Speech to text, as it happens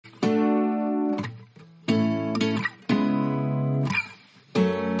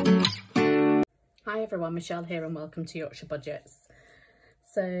Hi everyone, Michelle here and welcome to Yorkshire Budgets.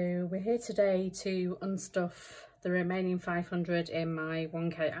 So we're here today to unstuff the remaining 500 in my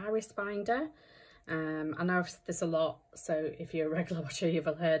 1k iris binder. I know I've said this a lot, so if you're a regular watcher you've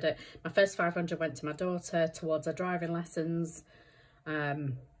all heard it. My first 500 went to my daughter towards her driving lessons. I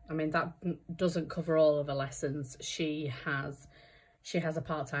mean, that doesn't cover all of her lessons. She has a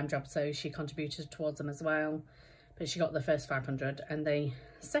part-time job, so she contributed towards them as well. But she got the first 500, and the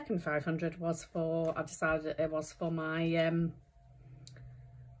second 500 was for, I decided it was for my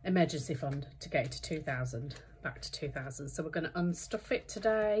emergency fund to get it to 2,000, back to 2,000. So we're going to unstuff it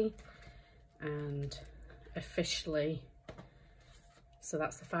today and officially, so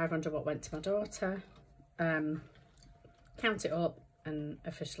that's the 500 what went to my daughter, count it up and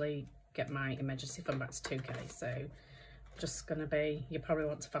officially get my emergency fund back to 2k. So just going to be, you probably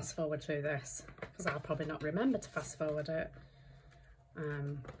want to fast forward through this because I'll probably not remember to fast forward it.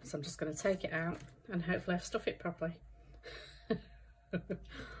 So I'm just going to take it out and hopefully I've stuffed it properly. I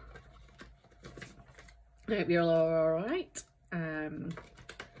hope you're all right.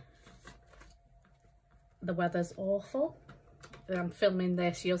 The weather's awful. I'm filming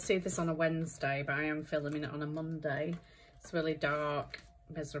this, you'll see this on a Wednesday, but I am filming it on a Monday. It's really dark,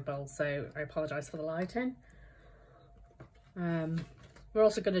 miserable, so I apologise for the lighting. We're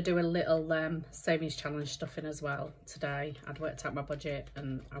also going to do a little savings challenge stuffing as well today. I'd worked out my budget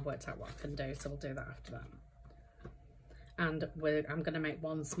and I worked out what I can do, so we'll do that after that. And I'm going to make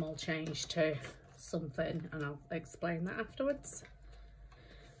one small change to something and I'll explain that afterwards.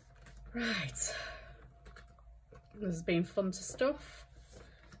 Right, this has been fun to stuff.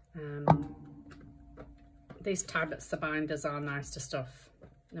 These tablets, the binders, are nice to stuff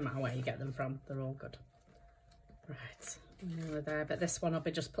no matter where you get them from, they're all good. Right, we're there, but this one will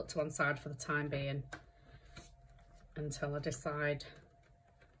be just put to one side for the time being until I decide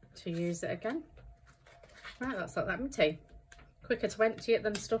to use it again. Right, that's like that empty. Quicker to empty it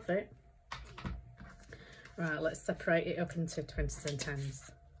than stuff it. Right, let's separate it up into 20s and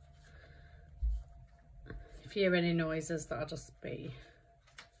 10s. If you hear any noises, that'll just be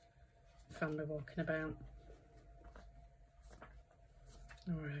family walking about.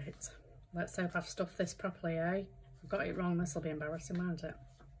 All right, let's hope I've stuffed this properly, eh? If I've got it wrong, this will be embarrassing, won't it?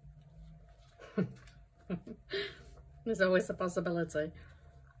 There's always a possibility.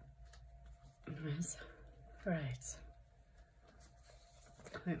 Yes. Right.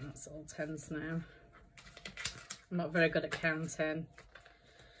 I think that's all 10s now. I'm not very good at counting.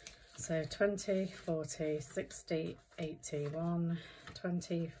 So 20, 40, 60, 81,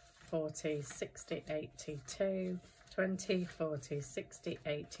 20, 40, 60, 82, 20, 40, 60,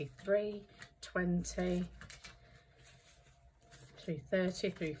 83, 20, 330,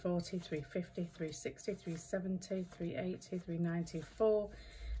 340, 350, 360, 370, 380, 394,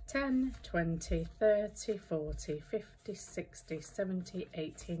 10, 20, 30, 40, 50, 60, 70,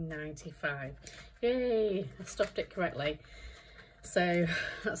 80, 95. Yay, I stuffed it correctly. So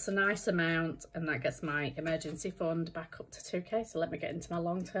that's a nice amount, and that gets my emergency fund back up to 2k. So let me get into my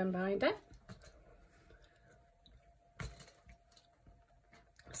long-term binder.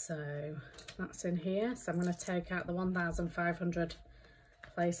 So that's in here. So I'm going to take out the 1,500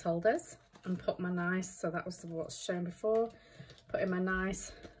 placeholders and put my nice, so that was what's shown before, put in my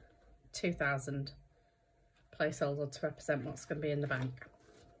nice 2,000 placeholder to represent what's going to be in the bank.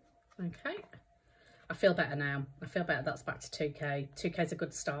 Okay, I feel better now. I feel better. That's back to 2k. 2k is a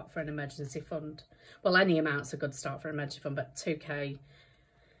good start for an emergency fund. Well, any amount's a good start for an emergency fund, but 2k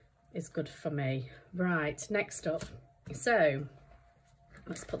is good for me. Right, next up, so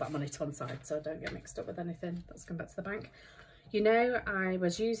let's put that money to one side so I don't get mixed up with anything that's going back to the bank. You know, I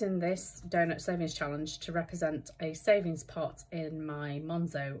was using this donut savings challenge to represent a savings pot in my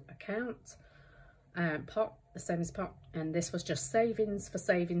Monzo account, the savings pot, and this was just savings for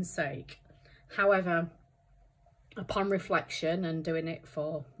savings sake. However, upon reflection and doing it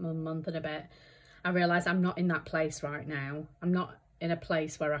for a month and a bit, I realised I'm not in that place right now. I'm not in a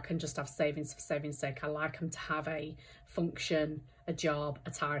place where I can just have savings for savings sake. I like them to have a function, a job,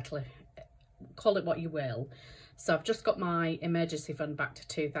 a title, call it what you will. So I've just got my emergency fund back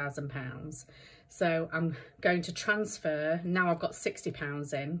to £2,000. So I'm going to transfer, now I've got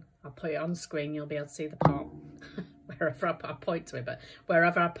 £60 in, I'll put it on screen, you'll be able to see the pot, wherever I point to it, but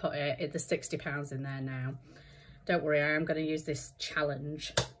wherever I put it, there's £60 in there now. Don't worry, I am going to use this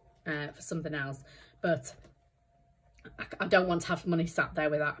challenge for something else, but I don't want to have money sat there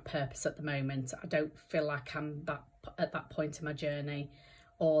without a purpose at the moment. I don't feel like I'm at that point in my journey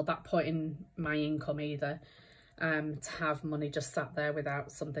or that point in my income either, to have money just sat there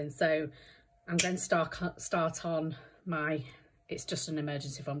without something. So I'm going to start on my it's just an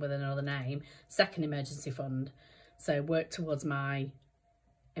emergency fund with another name, second emergency fund. So work towards my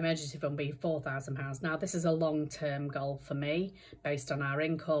emergency fund being £4,000. Now this is a long-term goal for me based on our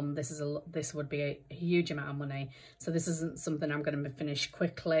income. This would be a huge amount of money, so this isn't something I'm going to finish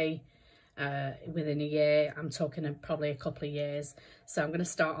quickly within a year. I'm talking probably a couple of years. So I'm going to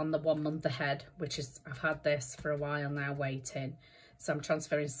start on the 1 month ahead, which is, I've had this for a while now waiting, so I'm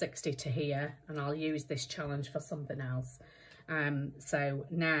transferring 60 to here, and I'll use this challenge for something else. So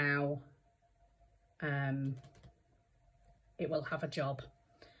now it will have a job.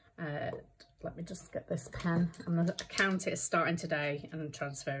 Let me just get this pen. I'm going to count it as starting today and I'm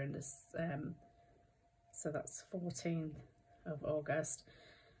transferring this. So that's 14th of August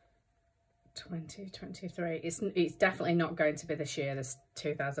 2023. It's definitely not going to be this year, this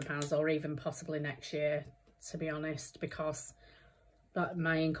 £2,000, or even possibly next year, to be honest, because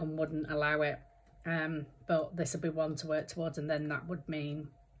my income wouldn't allow it. But this would be one to work towards, and then that would mean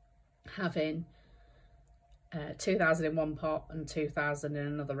having 2,000 in one pot and 2,000 in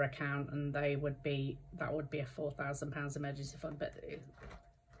another account, and that would be a £4,000 emergency fund. But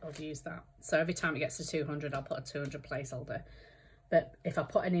I'll use that. So every time it gets to 200, I'll put a 200 placeholder. But if I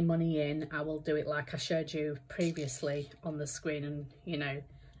put any money in, I will do it like I showed you previously on the screen, and you know,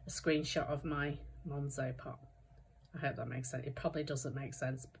 a screenshot of my Monzo pot. I hope that makes sense. It probably doesn't make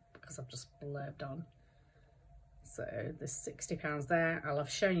sense because I've just blurbed on. So there's £60 there. I'll have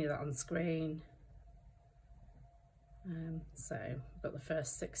shown you that on screen. So I've got the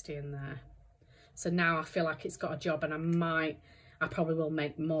first 60 in there. So now I feel like it's got a job, and I probably will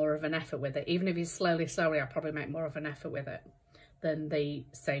make more of an effort with it. Even if it's slowly, I'll probably make more of an effort with it than the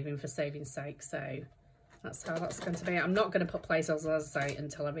saving for saving's sake. So that's how that's going to be. I'm not going to put placeholders, as I say,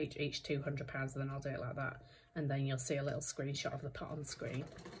 until I reach each £200, and then I'll do it like that. And then you'll see a little screenshot of the pot on screen.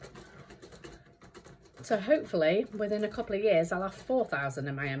 So hopefully within a couple of years, I'll have 4,000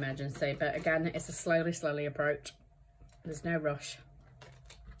 in my emergency. But again, it's a slowly approach. There's no rush.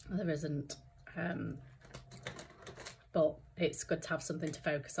 There isn't. But it's good to have something to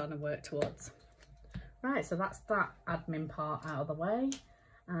focus on and work towards. Right, so that's that admin part out of the way.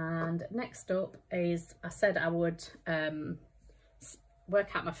 And next up is, I said I would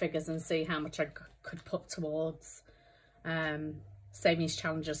work out my figures and see how much I could put towards savings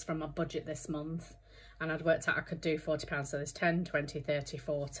challenges from my budget this month. And I'd worked out I could do £40. So there's 10, 20, 30,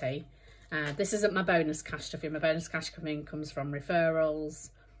 40. This isn't my bonus cash stuffing. My bonus cash coming comes from referrals,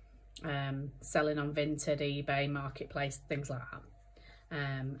 selling on Vinted, eBay, Marketplace, things like that.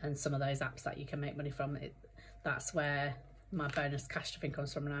 And some of those apps that you can make money from. That's where my bonus cash stuffing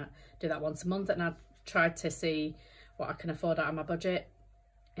comes from. And I do that once a month, and I try to see what I can afford out of my budget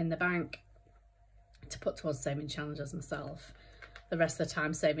in the bank to put towards saving challenges myself. The rest of the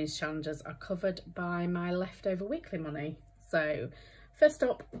time, savings challenges are covered by my leftover weekly money. So first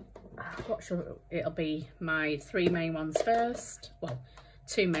up, it'll be my 3 main ones first. Well,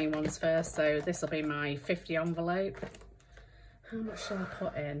 2 main ones first. So this will be my 50 envelope. How much shall I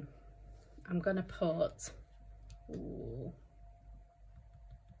put in? I'm going to put,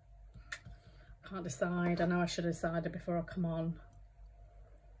 can't decide. I know I should have decided before I come on.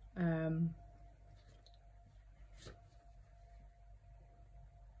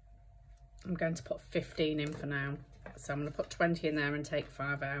 I'm going to put 15 in for now. So I'm going to put 20 in there and take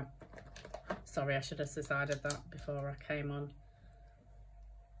 5 out. Sorry, I should have decided that before I came on.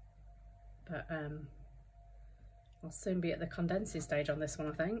 But I'll soon be at the condensing stage on this one,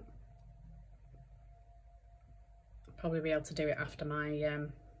 I think. I'll probably be able to do it after my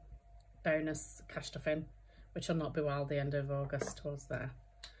bonus cash stuffing, which will not be while the end of August, towards there.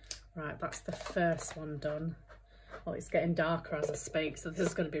 Right, that's the first one done. Oh, it's getting darker as I speak, so this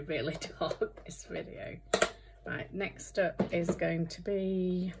is going to be really dark, this video. Right, next up is going to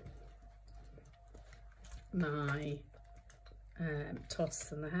be my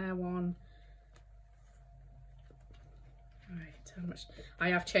tortoise and the hare one. Right, how much? I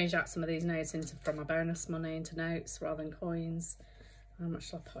have changed out some of these notes from my bonus money into notes rather than coins. How much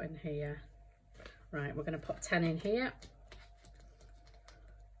shall I put in here? Right, we're going to put 10 in here.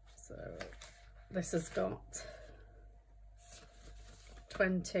 So this has got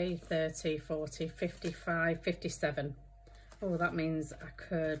 20, 30, 40, 55, 57. Oh, that means I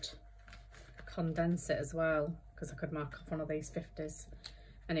could condense it as well, because I could mark off one of these 50s.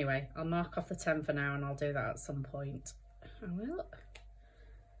 Anyway, I'll mark off the 10 for now, and I'll do that at some point. I will.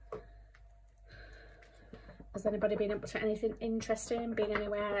 Has anybody been up to anything interesting? Been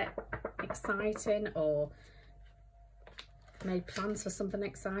anywhere exciting, or made plans for something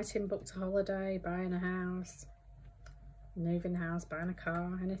exciting? Booked a holiday, buying a house, moving house, buying a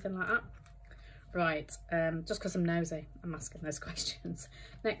car, anything like that? Right, just because I'm nosy, I'm asking those questions.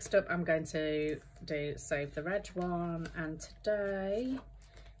 Next up, I'm going to do Save the Reg one, and today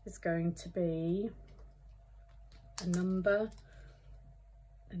is going to be a number,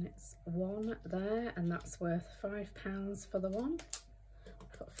 and it's 1 there, and that's worth £5 for the one.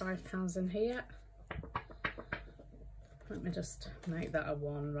 Put £5 in here. Let me just make that a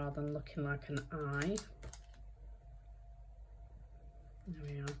 1 rather than looking like an I. There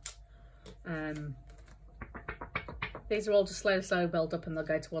we are. These are all just slow build up, and they'll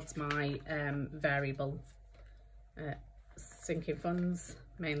go towards my variable sinking funds,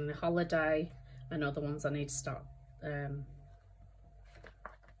 mainly holiday and other ones I need to start. I'm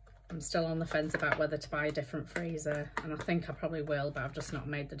still on the fence about whether to buy a different freezer, and I think I probably will, but I've just not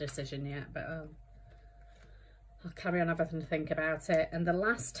made the decision yet. But I'll carry on having to think about it. And the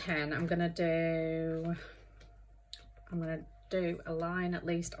last 10 I'm gonna do a line at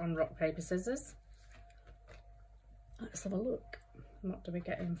least on rock, paper, scissors. Let's have a look. What do we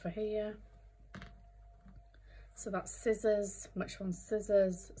get in for here? So that's scissors. Which one's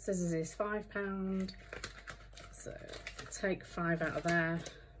scissors? Scissors is £5. So take 5 out of there,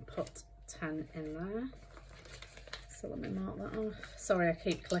 put 10 in there. So let me mark that off. Sorry, I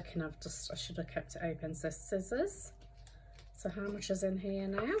keep clicking. I should have kept it open. So scissors. So how much is in here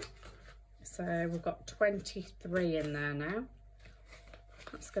now? So we've got 23 in there now.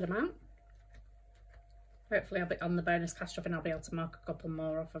 That's a good amount. Hopefully I'll be on the bonus cash stuff and I'll be able to mark a couple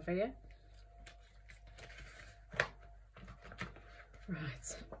more off of here.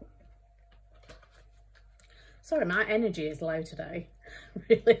 Right. Sorry, my energy is low today.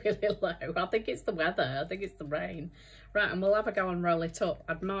 Really low. I think it's the weather. I think it's the rain. Right, and we'll have a go and roll it up.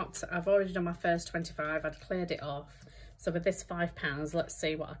 I've already done my first 25. I'd cleared it off. So with this £5, let's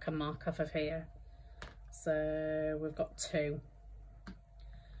see what I can mark off of here. So we've got 2.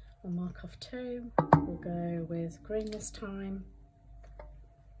 We'll mark off 2. We'll go with green this time.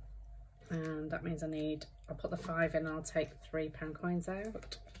 And that means I'll put the 5 in and I'll take £3 coins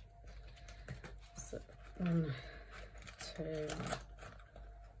out. So 1, 2,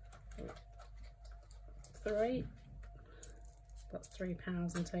 3. That's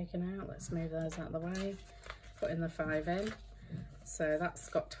 £3 I'm taking out. Let's move those out of the way. Putting the 5 in. So that's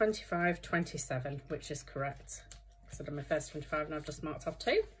got 25, 27, which is correct. So I've done my first 25 and I've just marked off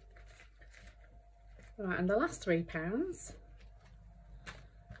 2. Right, and the last £3.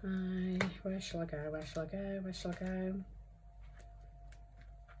 Where shall I go? Where shall I go? Where shall I go?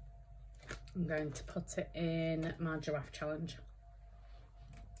 I'm going to put it in my giraffe challenge.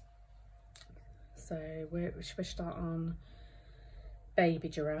 So should we start on baby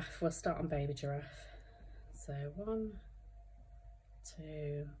giraffe? We'll start on baby giraffe. So 1,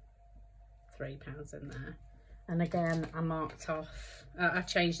 2, £3 in there. And again, I marked off, I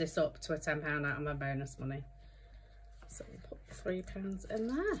changed this up to a £10 out of my bonus money. So we'll put £3 in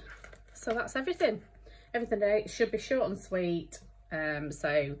there. So that's everything. Everything today should be short and sweet.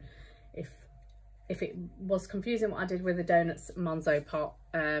 So if it was confusing what I did with the donuts Monzo pot,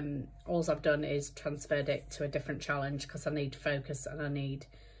 all I've done is transferred it to a different challenge because I need focus, and I need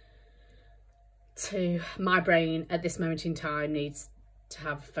my brain at this moment in time needs to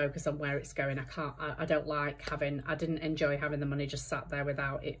have focus on where it's going. I don't like I didn't enjoy having the money just sat there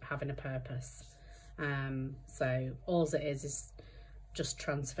without it having a purpose. So all it is just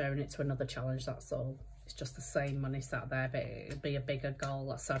transferring it to another challenge, that's all. It's just the same money sat there, but it'd be a bigger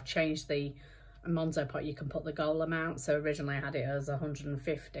goal. So I've changed the Monzo pot. You can put the goal amount. So originally I had it as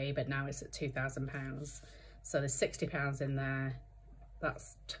 150, but now it's at £2,000. So there's £60 in there.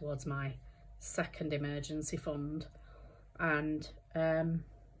 That's towards my second emergency fund. And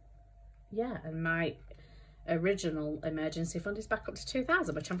yeah, and my original emergency fund is back up to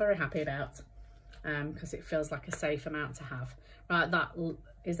 2,000, which I'm very happy about, because it feels like a safe amount to have. Right, that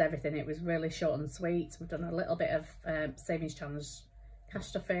is everything. It was really short and sweet. We've done a little bit of savings challenge cash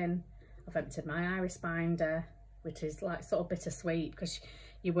stuff in. I've emptied my iris binder, which is like sort of bittersweet because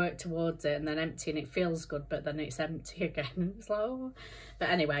you work towards it and then emptying it feels good, but then it's empty again. It's like, oh. But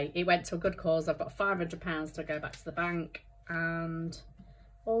anyway, it went to a good cause. I've got £500 to go back to the bank, and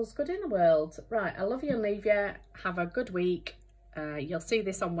all's good in the world. Right, I love you and leave you. Have a good week. You'll see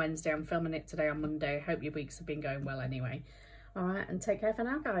this on Wednesday. I'm filming it today on Monday. Hope your weeks have been going well anyway. All right, and take care for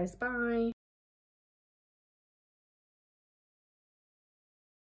now, guys. Bye.